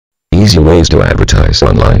easy ways to advertise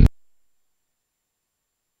online.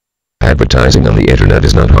 Advertising on the internet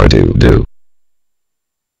is not hard to do.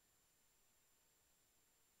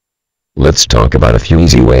 Let's talk about a few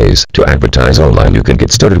easy ways to advertise online you can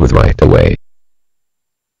get started with right away.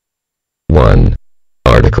 1.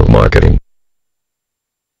 Article marketing.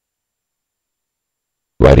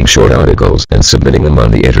 Writing short articles and submitting them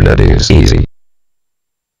on the internet is easy.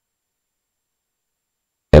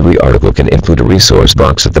 Every article can include a resource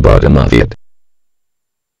box at the bottom of it.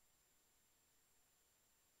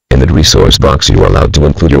 In the resource box you are allowed to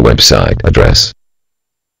include your website address.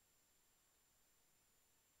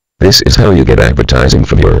 This is how you get advertising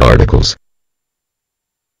from your articles.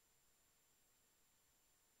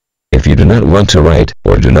 If you do not want to write,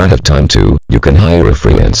 or do not have time to, you can hire a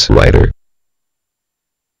freelance writer.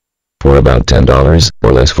 For about $10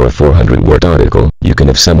 or less for a 400-word article, you can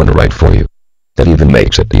have someone write for you. That even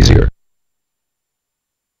makes it easier.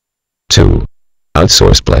 2.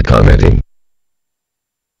 Outsource blog commenting.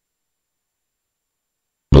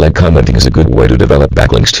 Blog commenting is a good way to develop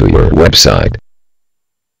backlinks to your website.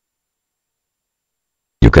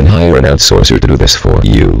 You can hire an outsourcer to do this for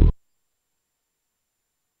you.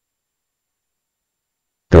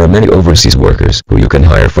 There are many overseas workers who you can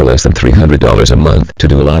hire for less than $300 a month to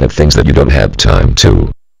do a lot of things that you don't have time to.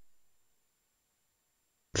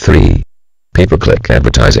 3. Pay-per-click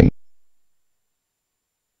advertising.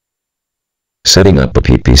 Setting up a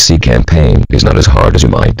PPC campaign is not as hard as you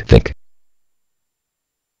might think.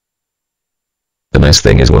 The nice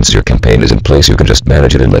thing is once your campaign is in place you can just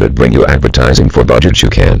manage it and let it bring you advertising for budgets you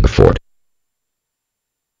can afford.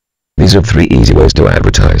 These are 3 easy ways to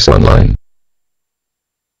advertise online.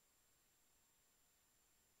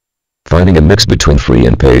 Finding a mix between free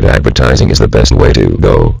and paid advertising is the best way to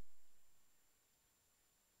go.